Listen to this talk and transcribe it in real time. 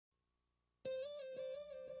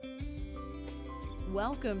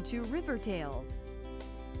Welcome to River Tales.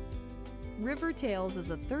 River Tales is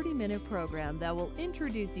a 30-minute program that will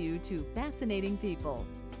introduce you to fascinating people,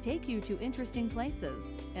 take you to interesting places,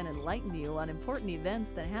 and enlighten you on important events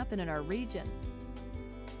that happen in our region.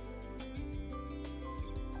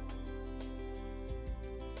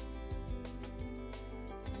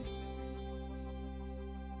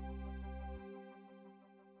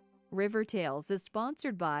 River Tales is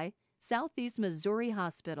sponsored by Southeast Missouri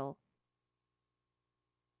Hospital.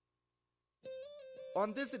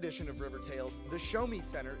 On this edition of River Tales, the Show Me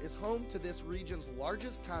Center is home to this region's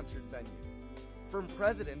largest concert venue. From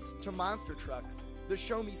presidents to monster trucks, the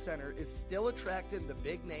Show Me Center is still attracting the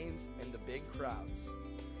big names and the big crowds.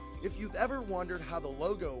 If you've ever wondered how the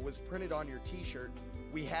logo was printed on your t-shirt,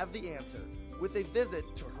 we have the answer with a visit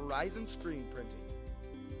to Horizon Screen Printing.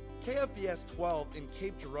 KFVS 12 in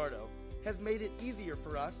Cape Girardeau has made it easier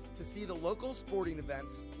for us to see the local sporting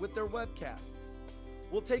events with their webcasts.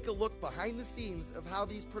 We'll take a look behind the scenes of how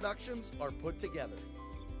these productions are put together.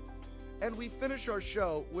 And we finish our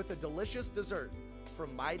show with a delicious dessert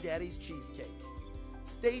from My Daddy's Cheesecake.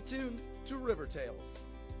 Stay tuned to River Tales.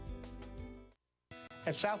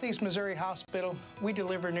 At Southeast Missouri Hospital, we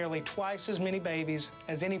deliver nearly twice as many babies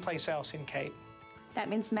as any place else in Cape. That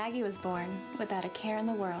means Maggie was born without a care in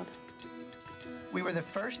the world. We were the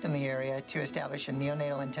first in the area to establish a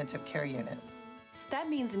neonatal intensive care unit. That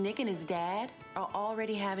means Nick and his dad are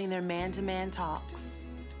already having their man-to-man talks.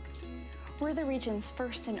 We're the region's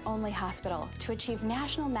first and only hospital to achieve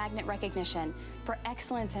national magnet recognition for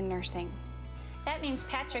excellence in nursing. That means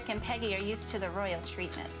Patrick and Peggy are used to the royal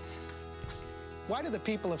treatment. Why do the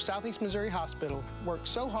people of Southeast Missouri Hospital work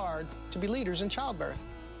so hard to be leaders in childbirth?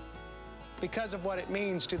 Because of what it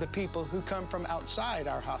means to the people who come from outside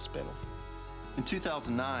our hospital. In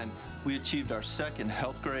 2009, we achieved our second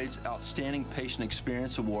Health Grades Outstanding Patient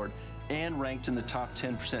Experience Award and ranked in the top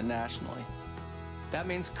 10% nationally. That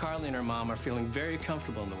means Carly and her mom are feeling very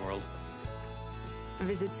comfortable in the world.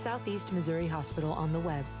 Visit Southeast Missouri Hospital on the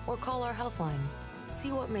web or call our health line.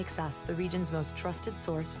 See what makes us the region's most trusted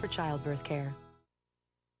source for childbirth care.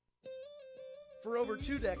 For over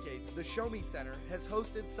 2 decades, the Show Me Center has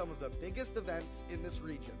hosted some of the biggest events in this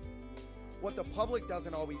region. What the public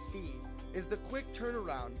doesn't always see is the quick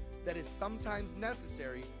turnaround that is sometimes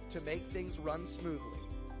necessary to make things run smoothly.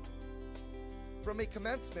 From a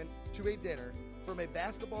commencement to a dinner, from a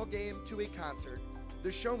basketball game to a concert,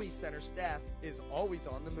 the Show Me Center staff is always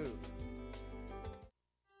on the move.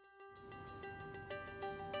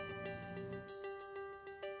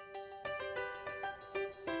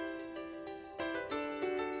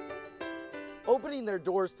 Opening their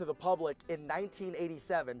doors to the public in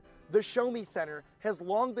 1987, the Show Me Center has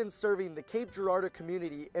long been serving the Cape Girardeau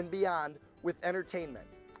community and beyond with entertainment.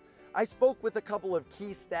 I spoke with a couple of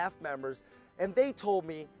key staff members, and they told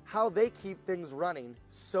me how they keep things running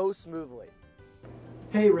so smoothly.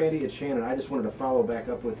 Hey Randy, it's Shannon. I just wanted to follow back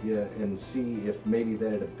up with you and see if maybe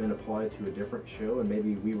that had been applied to a different show and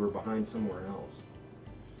maybe we were behind somewhere else.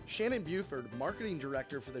 Shannon Buford, marketing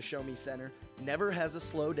director for the Show Me Center, never has a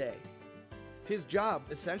slow day. His job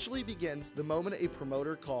essentially begins the moment a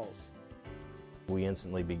promoter calls. We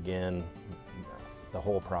instantly begin the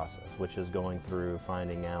whole process, which is going through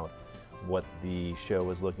finding out what the show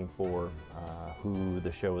is looking for, who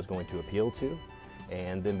the show is going to appeal to,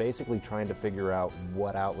 and then basically trying to figure out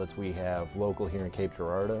what outlets we have local here in Cape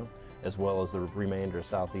Girardeau, as well as the remainder of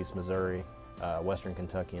Southeast Missouri, Western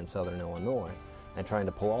Kentucky, and Southern Illinois, and trying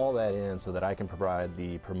to pull all that in so that I can provide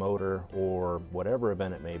the promoter or whatever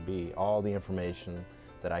event it may be, all the information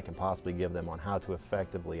that I can possibly give them on how to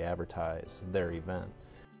effectively advertise their event.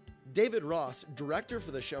 David Ross, director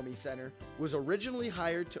for the Show Me Center, was originally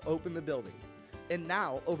hired to open the building. And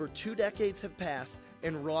now, over 2 decades have passed,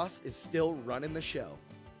 and Ross is still running the show.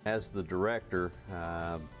 As the director,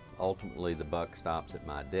 ultimately the buck stops at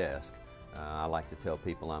my desk. I like to tell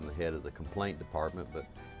people I'm the head of the complaint department, but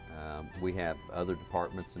we have other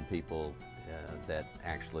departments and people that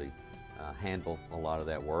actually handle a lot of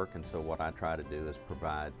that work, and so what I try to do is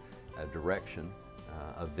provide a direction,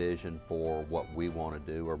 a vision for what we want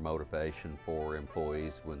to do, or motivation for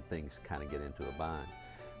employees when things kind of get into a bind.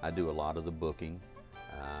 I do a lot of the booking,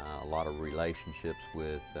 a lot of relationships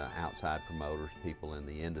with outside promoters, people in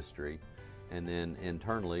the industry, and then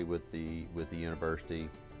internally with the university,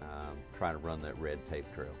 try to run that red tape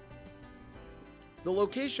trail. The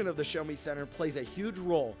location of the Show Me Center plays a huge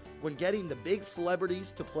role when getting the big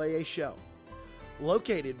celebrities to play a show.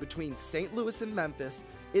 Located between St. Louis and Memphis,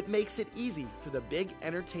 it makes it easy for the big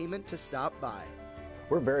entertainment to stop by.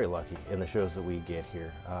 We're very lucky in the shows that we get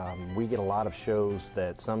here. We get a lot of shows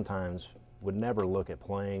that sometimes would never look at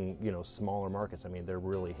playing, you know, smaller markets. I mean, they're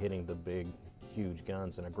really hitting the big, huge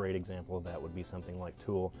guns, and a great example of that would be something like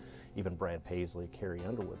Tool, even Brad Paisley, Carrie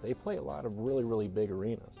Underwood. They play a lot of really, really big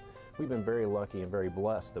arenas. We've been very lucky and very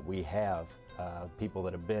blessed that we have people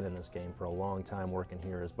that have been in this game for a long time working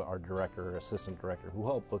here as our director or assistant director who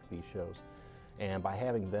help book these shows. And by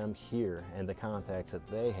having them here and the contacts that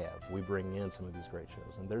they have, we bring in some of these great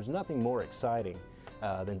shows. And there's nothing more exciting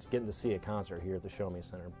than getting to see a concert here at the Show Me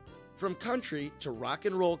Center. From country to rock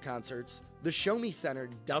and roll concerts, the Show Me Center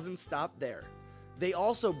doesn't stop there. They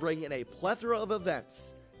also bring in a plethora of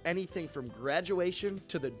events, anything from graduation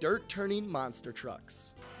to the dirt-turning monster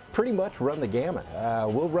trucks. Pretty much run the gamut.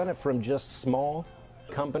 We'll run it from just small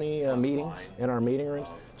company meetings in our meeting rooms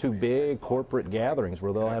to big corporate gatherings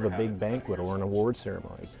where they'll have a big banquet or an award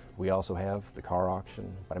ceremony. We also have the car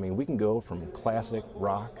auction. But I mean, we can go from classic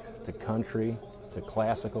rock to country to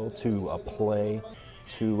classical to a play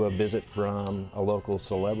to a visit from a local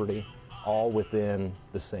celebrity, all within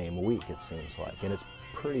the same week, it seems like. And it's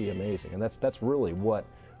pretty amazing. And that's really what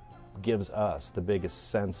gives us the biggest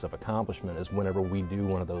sense of accomplishment, is whenever we do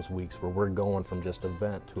one of those weeks where we're going from just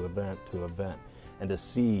event to event to event, and to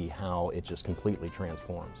see how it just completely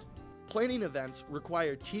transforms. Planning events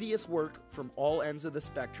require tedious work from all ends of the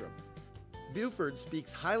spectrum. Buford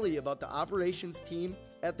speaks highly about the operations team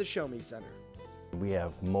at the Show Me Center. We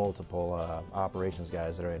have multiple operations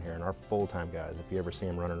guys that are in here, and our full-time guys, if you ever see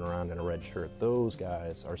them running around in a red shirt, those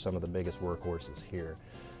guys are some of the biggest workhorses here.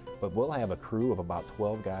 But we'll have a crew of about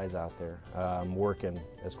 12 guys out there working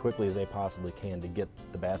as quickly as they possibly can to get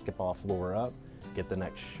the basketball floor up, get the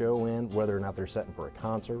next show in, whether or not they're setting for a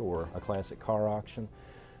concert or a classic car auction.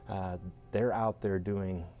 They're out there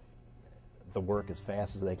doing the work as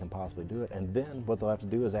fast as they can possibly do it, and then what they'll have to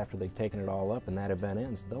do is, after they've taken it all up and that event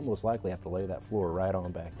ends, they'll most likely have to lay that floor right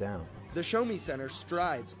on back down. The Show Me Center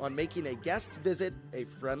strides on making a guest visit a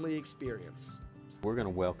friendly experience. We're going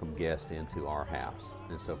to welcome guests into our house,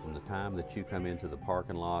 and so from the time that you come into the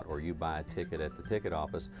parking lot or you buy a ticket at the ticket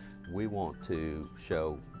office, we want to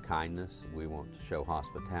show kindness, we want to show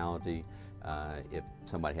hospitality. If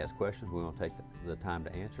somebody has questions, we want to take the time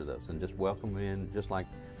to answer those and just welcome them in just like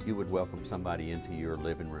you would welcome somebody into your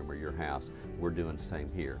living room or your house. We're doing the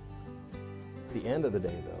same here. At the end of the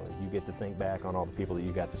day, though, you get to think back on all the people that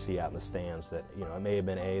you got to see out in the stands that, you know, it may have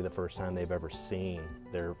been the first time they've ever seen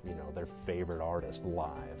their, you know, their favorite artist live,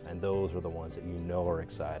 and those are the ones that you know are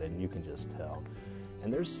excited, and you can just tell.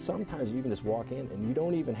 And there's sometimes you can just walk in and you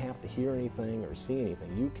don't even have to hear anything or see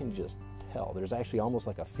anything. You can just tell. There's actually almost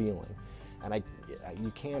like a feeling, and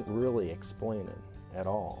you can't really explain it at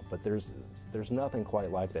all, but there's nothing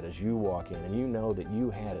quite like that as you walk in and you know that you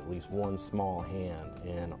had at least one small hand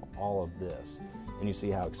in all of this, and you see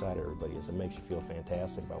how excited everybody is. It makes you feel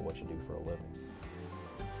fantastic about what you do for a living.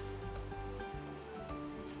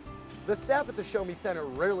 The staff at the Show Me Center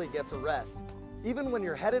rarely gets a rest. Even when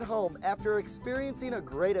you're headed home after experiencing a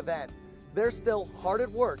great event, they're still hard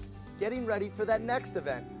at work getting ready for that next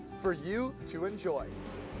event for you to enjoy.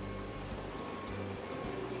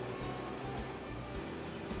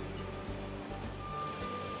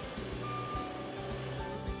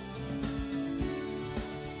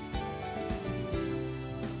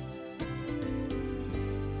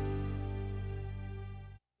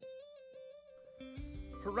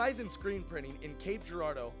 Horizon Screen Printing in Cape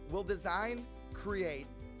Girardeau will design, create,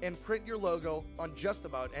 and print your logo on just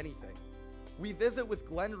about anything. We visit with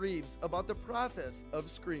Glenn Reeves about the process of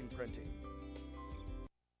screen printing.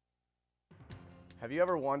 Have you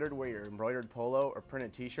ever wondered where your embroidered polo or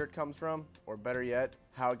printed t-shirt comes from? Or better yet,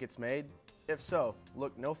 how it gets made? If so,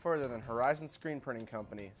 look no further than Horizon Screen Printing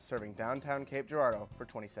Company, serving downtown Cape Girardeau for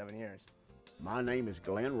 27 years. My name is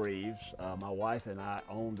Glenn Reeves. My wife and I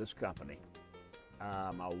own this company.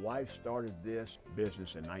 My wife started this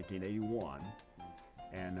business in 1981,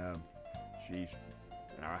 and she's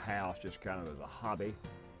in our house just kind of as a hobby.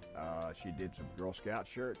 She did some Girl Scout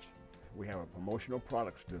shirts. We have a promotional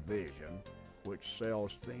products division which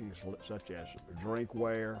sells things such as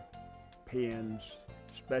drinkware, pens,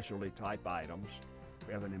 specialty type items.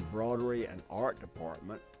 We have an embroidery and art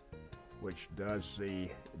department which does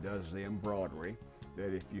the embroidery,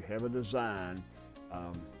 that if you have a design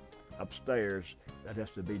upstairs, that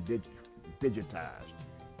has to be digitized,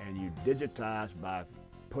 and you digitize by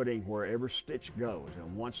putting wherever stitch goes,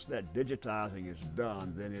 and once that digitizing is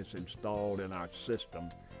done, then it's installed in our system,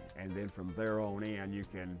 and then from there on in you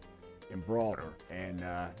can embroider. And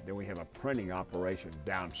then we have a printing operation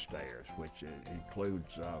downstairs, which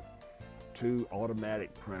includes 2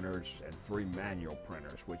 automatic printers and 3 manual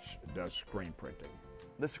printers, which does screen printing.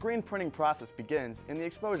 The screen printing process begins in the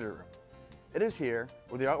exposure room. It is here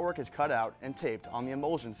where the artwork is cut out and taped on the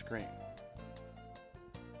emulsion screen.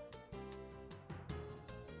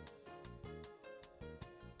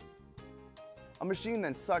 A machine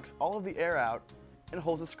then sucks all of the air out and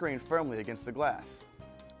holds the screen firmly against the glass.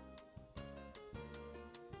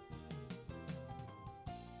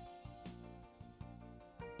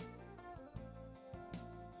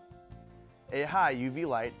 A high UV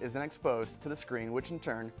light is then exposed to the screen, which in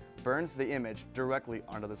turn burns the image directly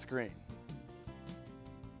onto the screen.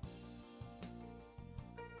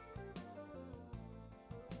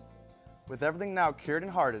 With everything now cured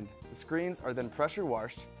and hardened, the screens are then pressure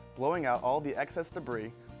washed, blowing out all the excess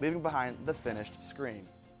debris, leaving behind the finished screen.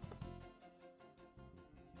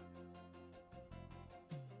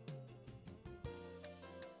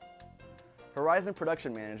 Horizon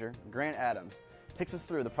Production Manager, Grant Adams, takes us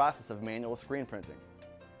through the process of manual screen printing.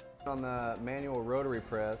 On the manual rotary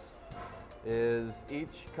press is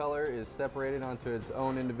each color is separated onto its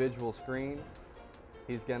own individual screen.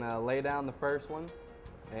 He's going to lay down the first one,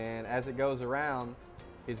 and as it goes around,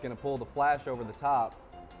 he's going to pull the flash over the top.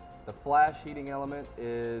 The flash heating element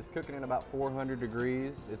is cooking at about 400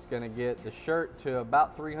 degrees. It's going to get the shirt to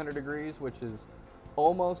about 300 degrees, which is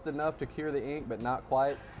almost enough to cure the ink, but not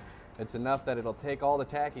quite. It's enough that it'll take all the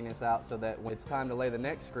tackiness out so that when it's time to lay the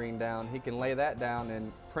next screen down, he can lay that down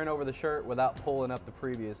and print over the shirt without pulling up the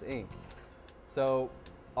previous ink. So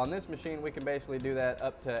on this machine, we can basically do that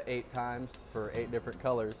up to 8 times for 8 different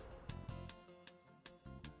colors.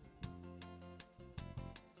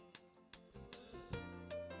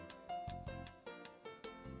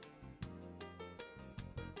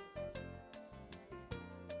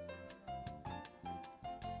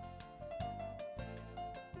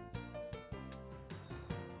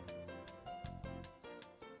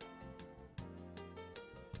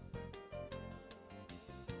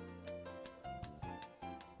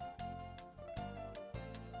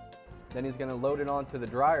 Then he's going to load it onto the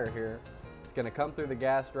dryer here. It's going to come through the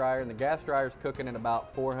gas dryer, and the gas dryer is cooking at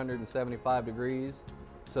about 475 degrees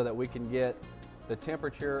so that we can get the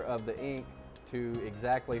temperature of the ink to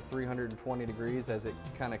exactly 320 degrees as it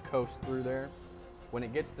kind of coasts through there. When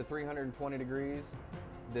it gets to 320 degrees,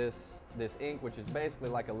 this ink, which is basically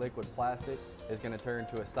like a liquid plastic, is going to turn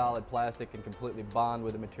to a solid plastic and completely bond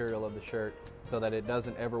with the material of the shirt so that it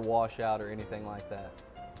doesn't ever wash out or anything like that.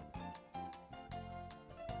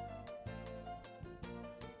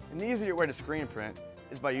 An easier way to screen print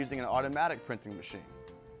is by using an automatic printing machine.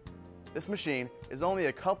 This machine is only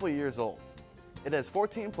a couple years old. It has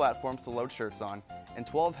 14 platforms to load shirts on and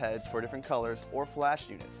 12 heads for different colors or flash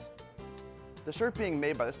units. The shirt being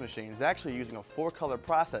made by this machine is actually using a 4-color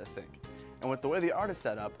process ink, and with the way the art is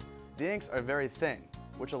set up, the inks are very thin,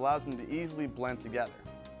 which allows them to easily blend together.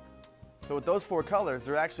 So with those 4 colors,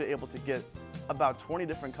 they're actually able to get about 20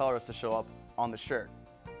 different colors to show up on the shirt.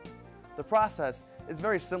 The process is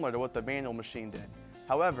very similar to what the manual machine did.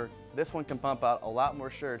 However, this one can pump out a lot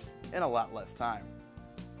more shirts in a lot less time.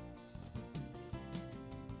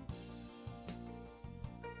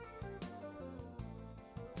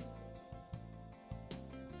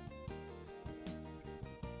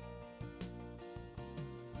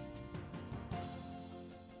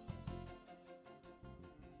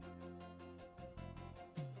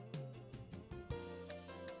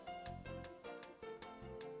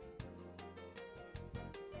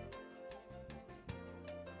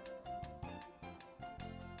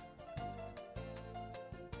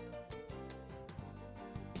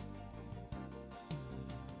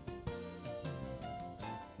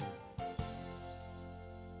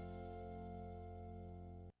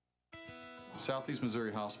 Southeast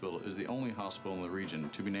Missouri Hospital is the only hospital in the region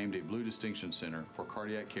to be named a Blue Distinction Center for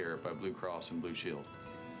Cardiac Care by Blue Cross and Blue Shield.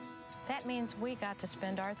 That means we got to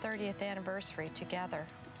spend our 30th anniversary together.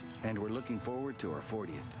 And we're looking forward to our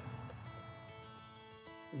 40th.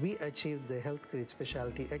 We achieved the Health Grade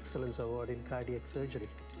Specialty Excellence Award in Cardiac Surgery.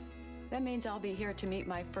 That means I'll be here to meet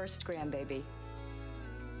my first grandbaby.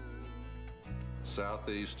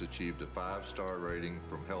 Southeast achieved a 5-star rating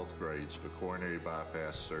from Health Grades for coronary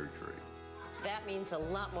bypass surgery. That means a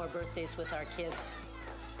lot more birthdays with our kids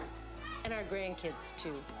and our grandkids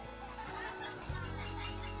too.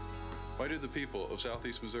 Why do the people of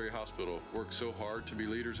Southeast Missouri Hospital work so hard to be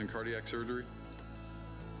leaders in cardiac surgery?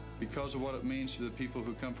 Because of what it means to the people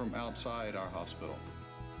who come from outside our hospital.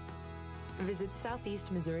 Visit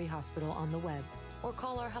Southeast Missouri Hospital on the web or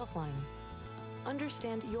call our health line.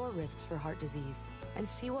 Understand your risks for heart disease and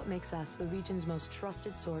see what makes us the region's most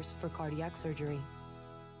trusted source for cardiac surgery.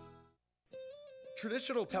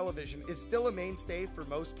 Traditional television is still a mainstay for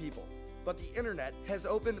most people, but the internet has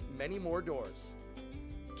opened many more doors.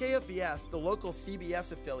 KFVS, the local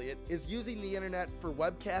CBS affiliate, is using the internet for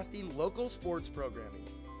webcasting local sports programming.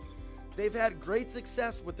 They've had great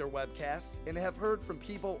success with their webcasts and have heard from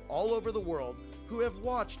people all over the world who have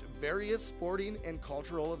watched various sporting and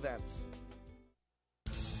cultural events.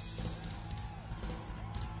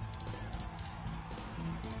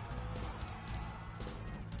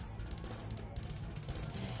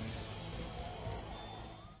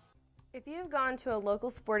 If you have gone to a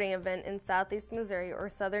local sporting event in Southeast Missouri or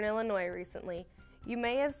Southern Illinois recently, you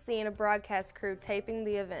may have seen a broadcast crew taping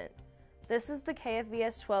the event. This is the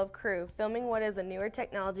KFVS 12 crew filming what is a newer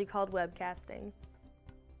technology called webcasting.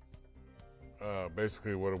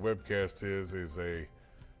 Basically what a webcast is a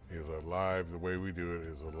live, the way we do it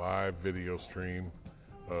is a live video stream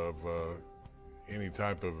of any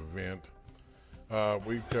type of event.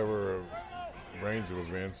 We cover a range of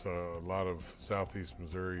events, a lot of Southeast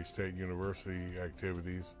Missouri State University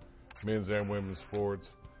activities, men's and women's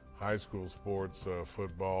sports, high school sports,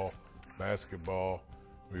 football, basketball.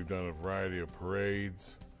 We've done a variety of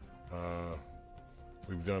parades.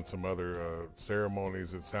 We've done some other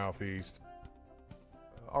ceremonies at Southeast.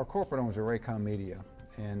 Our corporate owners are Raycom Media,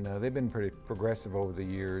 and they've been pretty progressive over the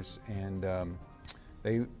years. And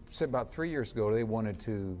they said about 3 years ago they wanted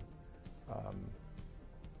to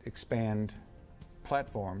expand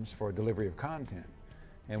platforms for delivery of content.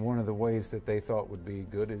 And one of the ways that they thought would be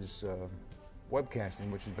good is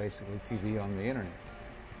webcasting, which is basically TV on the internet.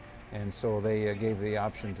 And so they gave the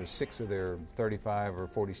option to 6 of their 35 or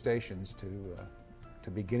 40 stations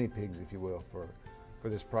to be guinea pigs, if you will, for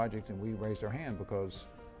this project. And we raised our hand because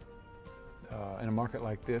in a market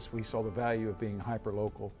like this, we saw the value of being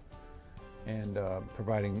hyper-local and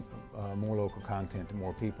providing more local content to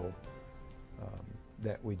more people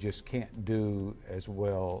that we just can't do as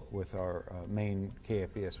well with our main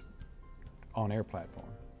KFVS on-air platform.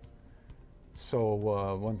 So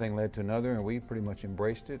one thing led to another, and we pretty much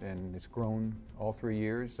embraced it, and it's grown all 3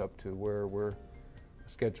 years up to where we're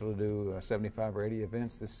scheduled to do 75 or 80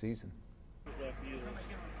 events this season.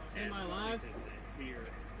 Am I live?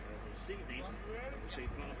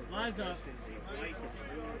 Live's up.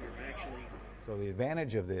 So the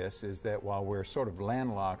advantage of this is that while we're sort of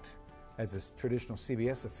landlocked as a traditional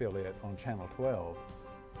CBS affiliate on Channel 12,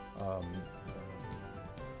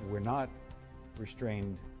 we're not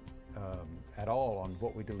restrained at all on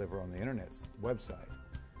what we deliver on the internet's website.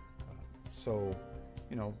 So,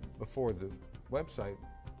 you know, before the website,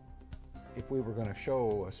 if we were going to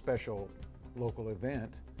show a special local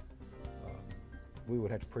event, we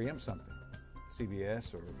would have to preempt something,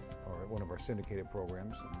 CBS or one of our syndicated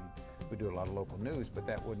programs. I mean, we do a lot of local news, but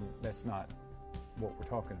that's not what we're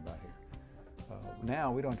talking about here.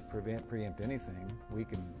 Now we don't have to preempt anything. We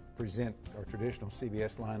can present our traditional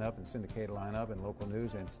CBS lineup and syndicated lineup and local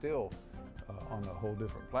news, and still on a whole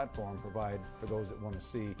different platform provide for those that want to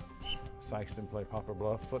see Sykeston play Poplar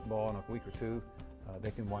Bluff football in a week or two.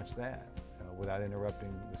 They can watch that without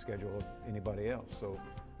interrupting the schedule of anybody else. So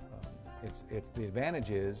it's the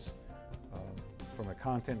advantage is from a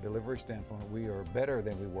content delivery standpoint, we are better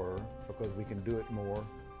than we were because we can do it more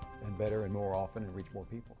and better and more often and reach more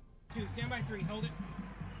people. 2, stand by 3, hold it.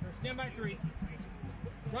 Or stand by 3.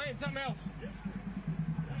 Ryan, something else.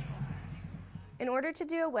 In order to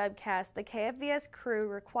do a webcast, the KFVS crew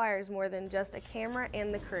requires more than just a camera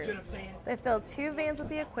and the crew. They fill 2 vans with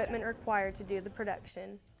the equipment required to do the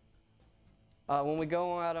production. When we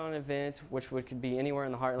go out on an event, which could be anywhere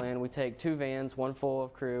in the heartland, we take 2 vans, one full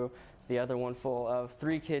of crew, the other one full of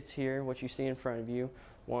 3 kits here, what you see in front of you,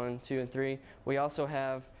 1, 2, and 3. We also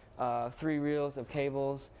have 3 reels of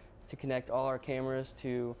cables to connect all our cameras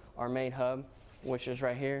to our main hub, which is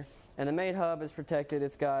right here. And the main hub is protected.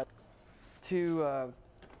 It's got 2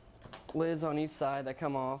 lids on each side that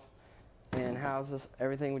come off and houses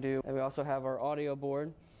everything we do. And we also have our audio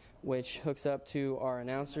board, which hooks up to our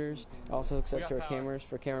announcers. It also hooks up to our cameras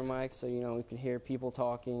for camera mics, so you know we can hear people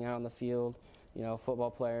talking out on the field, you know,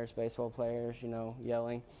 football players, baseball players, you know,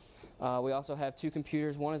 yelling. We also have 2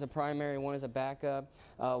 computers. One is a primary, one is a backup.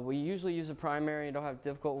 We usually use a primary and don't have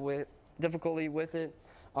difficulty with it.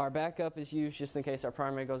 Our backup is used just in case our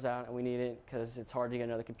primary goes out and we need it, because it's hard to get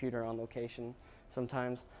another computer on location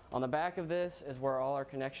sometimes. On the back of this is where all our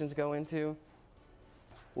connections go into.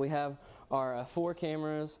 We have our 4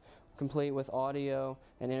 cameras, complete with audio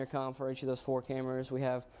and intercom for each of those 4 cameras. We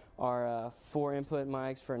have our 4 input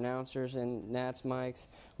mics for announcers and Nats mics.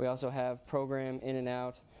 We also have program in and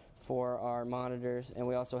out for our monitors, and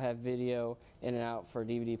we also have video in and out for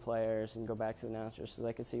DVD players and go back to the announcers so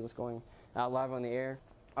they can see what's going out live on the air.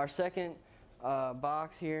 Our second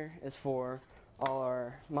box here is for all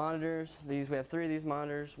our monitors. We have 3 of these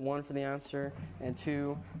monitors, 1 for the announcer and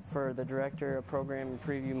 2 for the director, a program and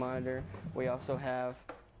preview monitor. We also have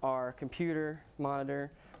our computer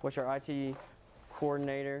monitor, which our IT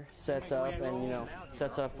coordinator sets up and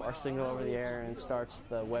sets up our signal over the air and starts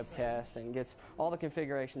the webcast and gets all the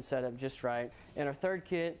configuration set up just right. In our third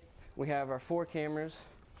kit, we have our 4 cameras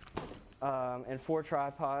and 4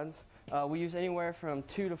 tripods. We use anywhere from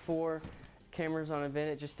 2 to 4 cameras on an event.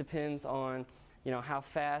 It just depends on how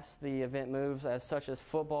fast the event moves. As such as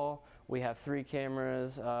football, we have 3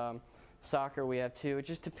 cameras. Soccer, we have 2. It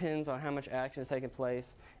just depends on how much action is taking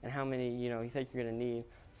place and how many you think you're going to need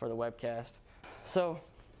for the webcast. So,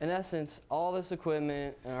 in essence, all this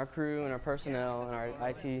equipment and our crew and our personnel and our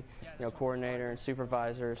IT coordinator and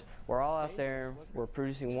supervisors, we're all out there. We're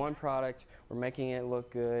producing one product. We're making it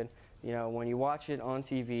look good. When you watch it on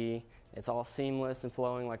TV, it's all seamless and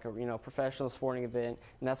flowing like a professional sporting event,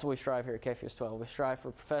 and that's what we strive here at KFVS 12. We strive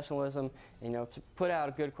for professionalism, to put out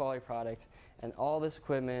a good quality product, and all this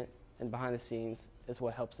equipment and behind the scenes is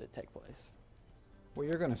what helps it take place. Well,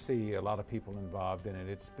 you're going to see a lot of people involved in it.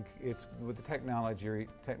 It's with the technology.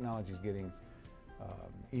 Technology is getting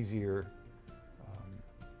easier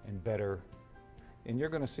and better, and you're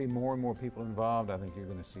going to see more and more people involved. I think you're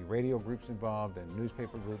going to see radio groups involved and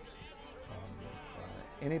newspaper groups.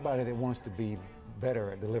 Anybody that wants to be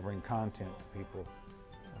better at delivering content to people,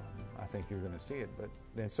 I think you're going to see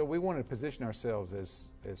it. So we wanted to position ourselves as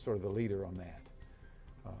sort of the leader on that.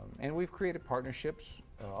 And we've created partnerships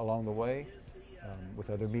along the way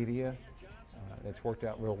with other media. That's worked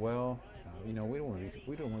out real well. We don't want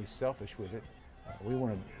to be selfish with it. We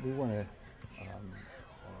want to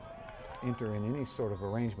enter in any sort of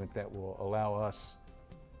arrangement that will allow us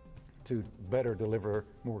to better deliver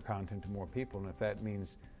more content to more people, and if that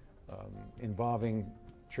means involving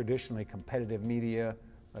traditionally competitive media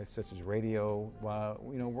such as radio, we're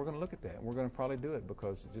going to look at that. We're going to probably do it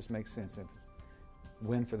because it just makes sense. It's a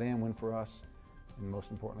win for them, win for us, and most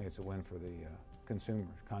importantly, it's a win for the consumers,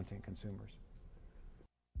 content consumers.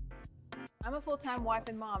 I'm a full-time wife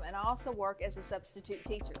and mom, and I also work as a substitute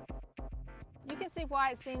teacher. You can see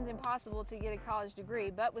why it seems impossible to get a college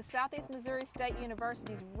degree, but with Southeast Missouri State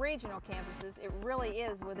University's regional campuses, it really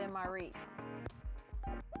is within my reach.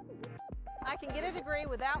 I can get a degree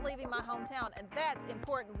without leaving my hometown, and that's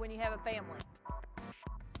important when you have a family.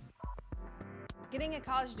 Getting a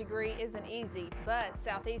college degree isn't easy, but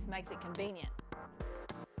Southeast makes it convenient.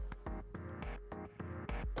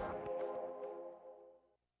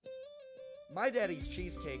 My Daddy's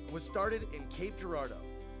Cheesecake was started in Cape Girardeau,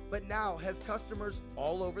 but now has customers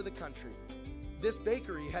all over the country. This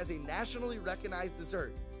bakery has a nationally recognized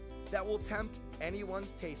dessert that will tempt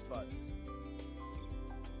anyone's taste buds.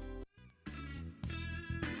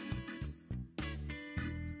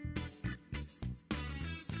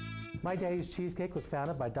 My Daddy's Cheesecake was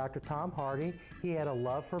founded by Dr. Tom Hardy. He had a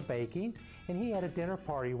love for baking, and he had a dinner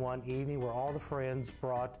party one evening where all the friends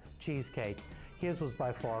brought cheesecake. His was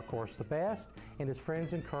by far, of course, the best, and his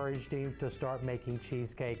friends encouraged him to start making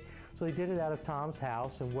cheesecake. So he did it out of Tom's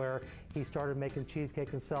house, and where he started making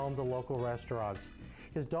cheesecake and selling to local restaurants.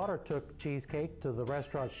 His daughter took cheesecake to the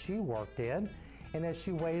restaurant she worked in, and as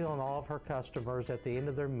she waited on all of her customers at the end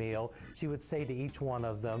of their meal, she would say to each one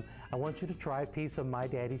of them, "I want you to try a piece of My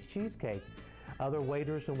Daddy's Cheesecake." Other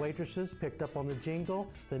waiters and waitresses picked up on the jingle,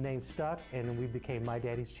 the name stuck, and we became My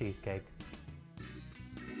Daddy's Cheesecake.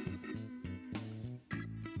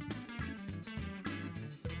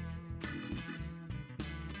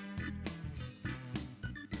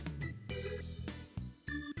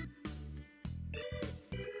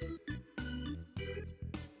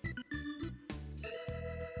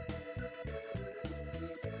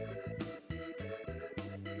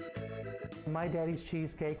 My Daddy's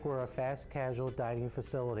Cheesecake, we're a fast casual dining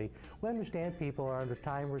facility. We understand people are under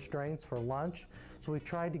time restraints for lunch, so we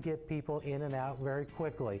try to get people in and out very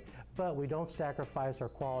quickly, but we don't sacrifice our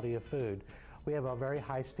quality of food. We have a very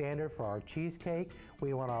high standard for our cheesecake.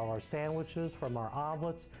 We want all our sandwiches, from our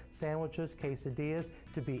omelets, sandwiches, quesadillas,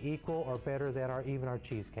 to be equal or better than even our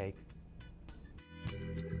cheesecake.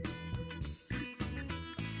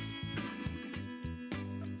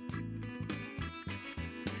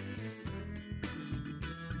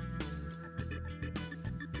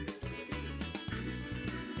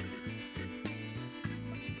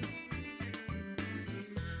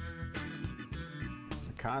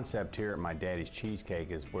 The concept here at My Daddy's Cheesecake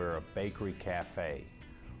is we're a bakery cafe.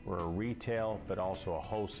 We're a retail but also a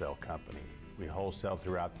wholesale company. We wholesale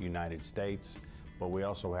throughout the United States, but we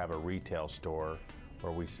also have a retail store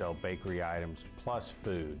where we sell bakery items plus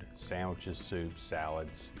food, sandwiches, soups,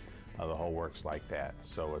 salads, the whole works like that.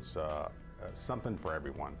 So it's a something for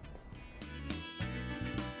everyone.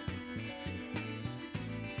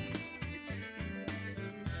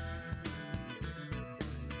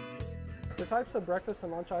 The types of breakfast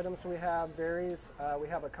and lunch items we have varies. We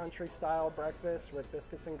have a country-style breakfast with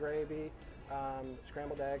biscuits and gravy,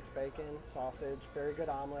 scrambled eggs, bacon, sausage, very good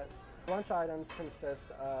omelets. Lunch items consist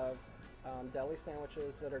of deli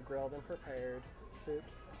sandwiches that are grilled and prepared,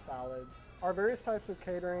 soups, salads. Our various types of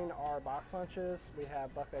catering are box lunches. We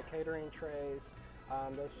have buffet catering trays.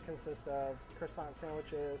 Those consist of croissant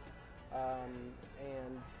sandwiches,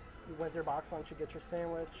 and with your box lunch you get your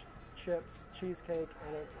sandwich, chips, cheesecake,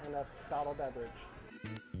 and a bottled beverage.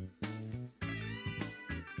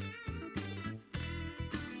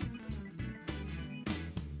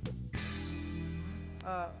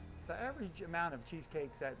 The average amount of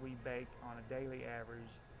cheesecakes that we bake on a daily average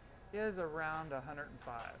is around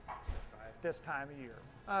 105 this time of year.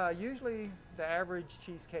 Usually the average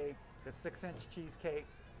cheesecake, the 6-inch cheesecake,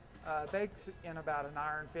 bakes in about an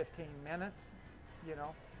hour and 15 minutes, you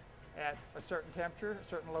know, at a certain temperature, a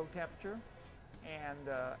certain low temperature. And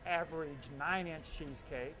average 9-inch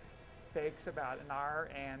cheesecake bakes about an hour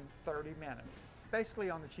and 30 minutes. Basically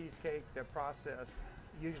on the cheesecake, the process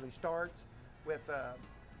usually starts with the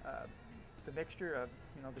mixture of,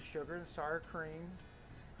 you know, the sugar and sour cream.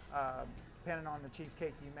 Depending on the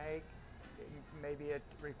cheesecake you make, maybe it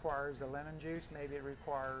requires a lemon juice, maybe it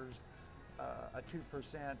requires a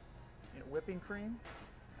 2% whipping cream,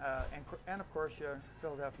 and of course your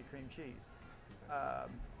Philadelphia cream cheese.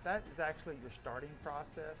 That is actually your starting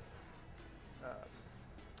process.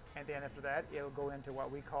 And then after that, it'll go into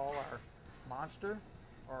what we call our monster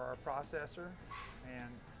or our processor,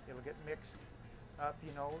 and it'll get mixed up,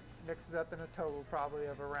 you know, mixes up in a total probably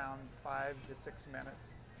of around 5 to 6 minutes.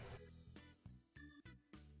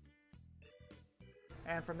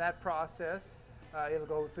 And from that process, it'll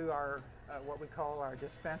go through our what we call our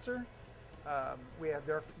dispenser. We have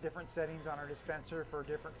different settings on our dispenser for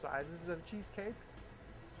different sizes of cheesecakes.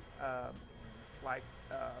 Our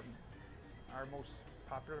most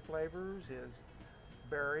popular flavors is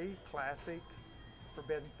berry, classic,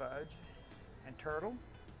 forbidden fudge, and turtle.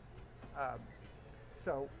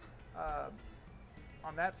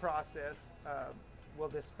 On that process, we'll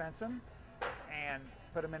dispense them and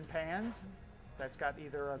put them in pans that's got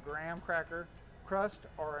either a graham cracker crust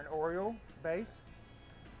or an Oreo base.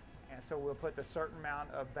 And so we'll put a certain amount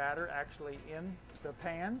of batter actually in the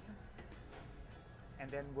pans, and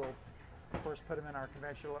then we'll of course put them in our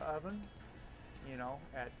conventional oven, you know,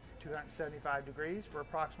 at 275 degrees for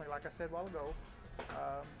approximately, like I said a while ago,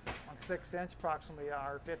 on 6-inch approximately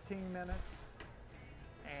our 15 minutes,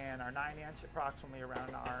 and our 9-inch approximately around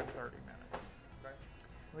an hour and 30 minutes. Okay.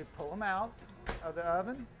 We pull them out of the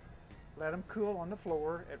oven, let them cool on the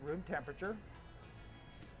floor at room temperature,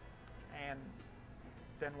 and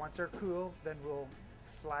then once they're cool, then we'll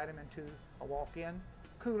slide them into a walk-in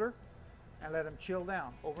cooler and let them chill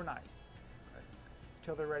down overnight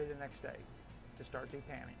until they're ready the next day to start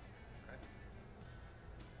depanning. Okay.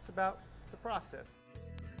 It's about the process.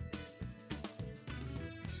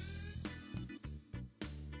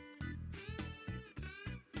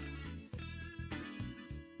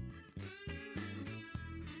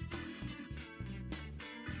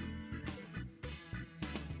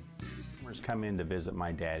 Come in to visit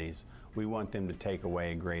My Daddy's, we want them to take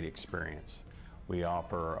away a great experience. We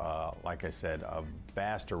offer, like I said, a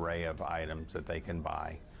vast array of items that they can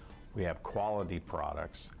buy. We have quality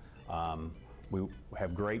products. We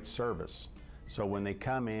have great service. So when they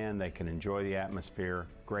come in, they can enjoy the atmosphere,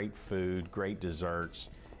 great food, great desserts,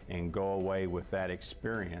 and go away with that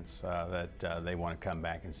experience that they want to come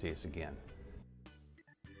back and see us again.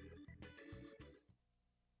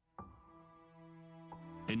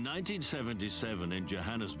 In 1977 in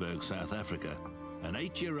Johannesburg, South Africa, an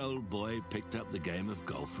 8-year-old boy picked up the game of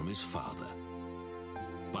golf from his father.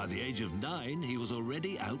 By the age of 9, he was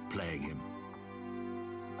already outplaying him.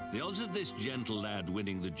 The odds of this gentle lad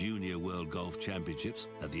winning the Junior World Golf Championships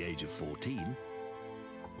at the age of 14,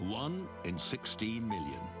 1 in 16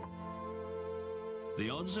 million. The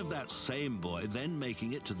odds of that same boy then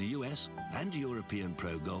making it to the US and European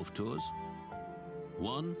Pro Golf Tours,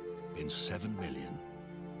 1 in 7 million.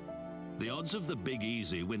 The odds of the Big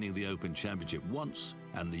Easy winning the Open Championship once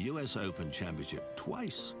and the US Open Championship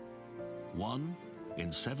twice, 1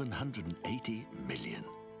 in 780 million.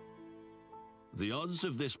 The odds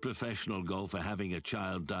of this professional golfer having a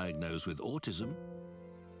child diagnosed with autism,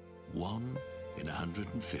 1 in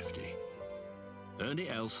 150. Ernie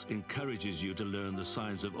Els encourages you to learn the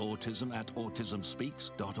signs of autism at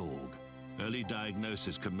autismspeaks.org. Early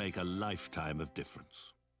diagnosis can make a lifetime of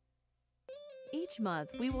difference. Each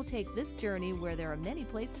month, we will take this journey where there are many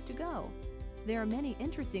places to go. There are many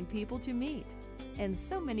interesting people to meet, and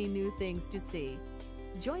so many new things to see.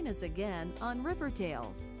 Join us again on River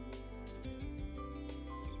Tales.